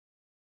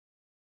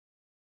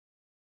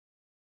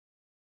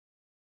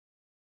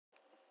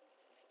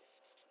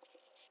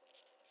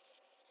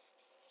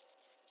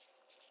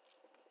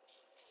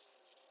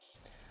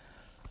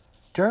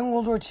During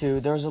World War II,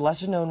 there was a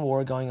lesser-known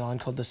war going on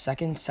called the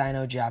Second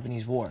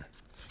Sino-Japanese War.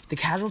 The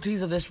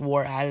casualties of this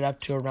war added up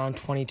to around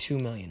 22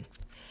 million.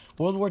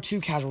 World War II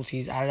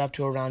casualties added up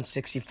to around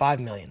 65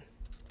 million.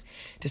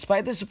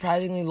 Despite the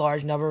surprisingly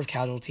large number of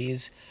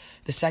casualties,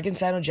 the Second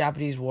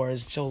Sino-Japanese War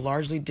is still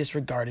largely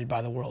disregarded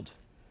by the world.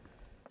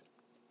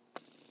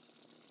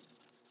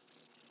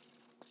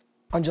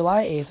 On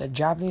July 8th, a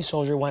Japanese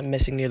soldier went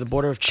missing near the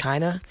border of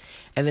China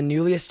and the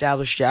newly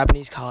established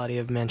Japanese colony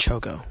of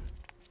Manchukuo.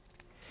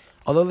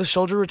 Although the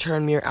soldier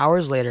returned mere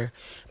hours later,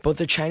 both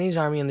the Chinese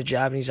army and the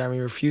Japanese army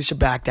refused to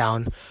back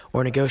down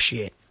or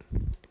negotiate.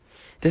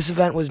 This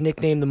event was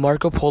nicknamed the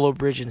Marco Polo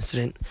Bridge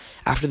Incident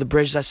after the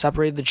bridge that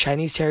separated the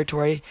Chinese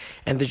territory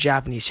and the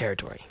Japanese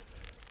territory.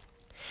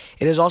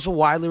 It is also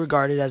widely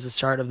regarded as the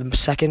start of the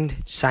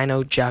Second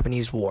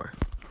Sino-Japanese War.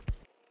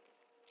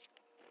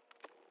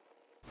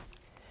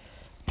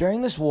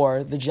 During this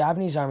war, the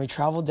Japanese army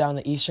traveled down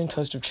the eastern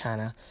coast of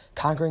China,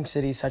 conquering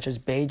cities such as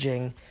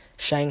Beijing,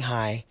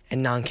 Shanghai,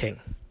 and Nanking.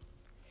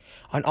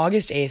 On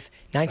August 8,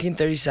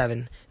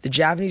 1937, the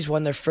Japanese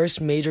won their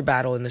first major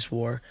battle in this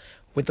war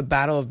with the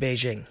Battle of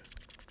Beijing.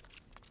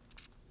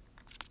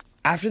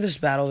 After this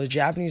battle, the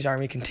Japanese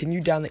army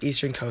continued down the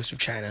eastern coast of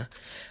China,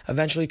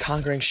 eventually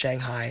conquering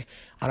Shanghai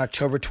on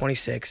October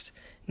 26,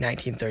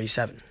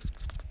 1937.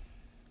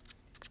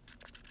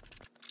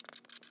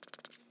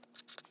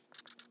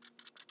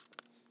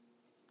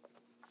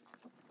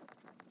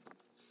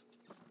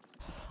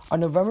 On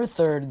November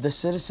 3rd, the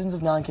citizens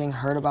of Nanking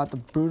heard about the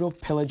brutal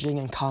pillaging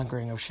and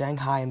conquering of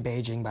Shanghai and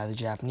Beijing by the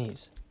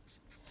Japanese,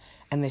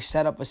 and they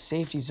set up a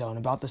safety zone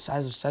about the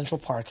size of Central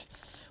Park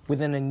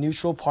within a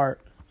neutral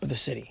part of the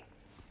city.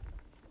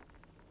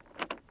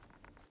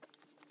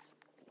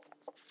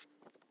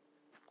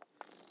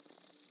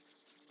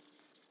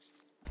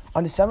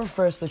 On December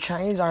 1st, the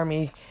Chinese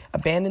army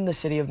abandoned the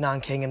city of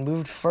Nanking and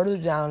moved further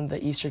down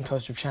the eastern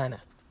coast of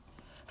China.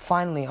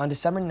 Finally, on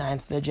December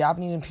 9th, the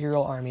Japanese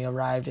Imperial Army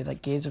arrived at the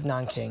gates of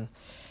Nanking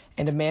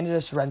and demanded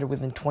a surrender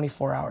within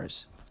 24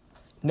 hours.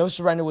 No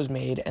surrender was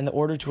made, and the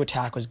order to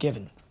attack was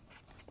given.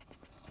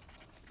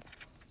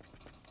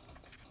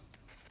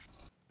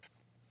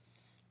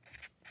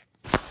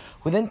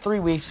 Within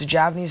 3 weeks, the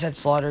Japanese had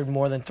slaughtered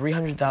more than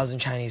 300,000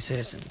 Chinese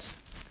citizens.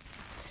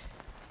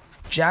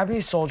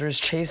 Japanese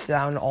soldiers chased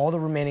down all the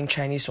remaining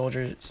Chinese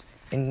soldiers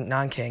in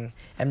Nanking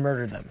and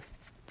murdered them.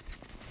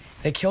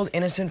 They killed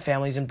innocent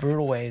families in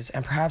brutal ways,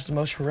 and perhaps the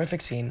most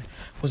horrific scene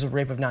was the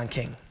rape of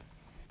Nanking.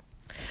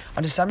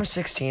 On December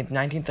 16,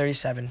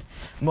 1937,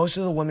 most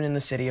of the women in the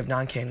city of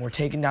Nanking were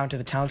taken down to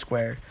the town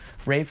square,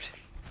 raped,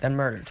 then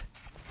murdered.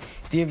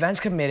 The events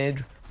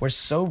committed were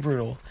so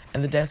brutal,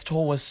 and the death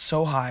toll was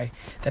so high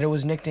that it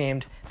was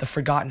nicknamed the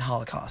Forgotten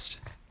Holocaust.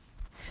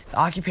 The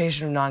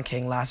occupation of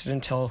Nanking lasted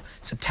until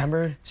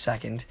September 2,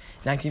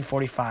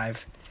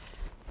 1945,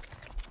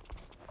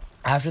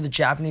 after the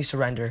Japanese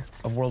surrender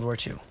of World War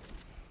II.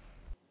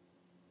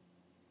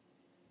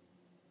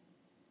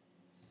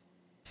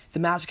 The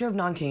massacre of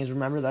Nanking is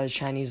remembered by the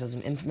Chinese as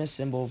an infamous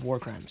symbol of war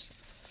crimes.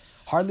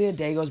 Hardly a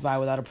day goes by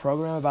without a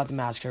program about the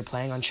massacre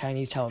playing on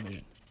Chinese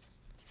television.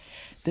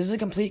 This is a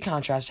complete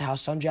contrast to how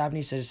some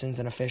Japanese citizens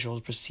and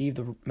officials perceive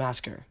the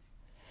massacre.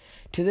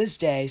 To this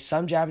day,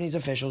 some Japanese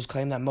officials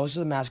claim that most of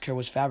the massacre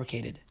was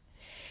fabricated.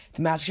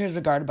 The massacre is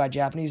regarded by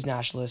Japanese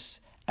nationalists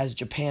as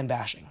Japan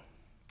bashing.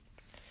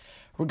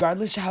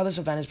 Regardless to how this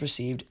event is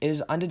perceived, it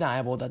is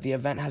undeniable that the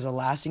event has a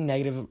lasting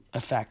negative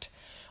effect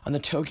on the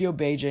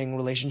Tokyo-Beijing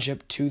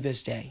relationship to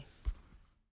this day.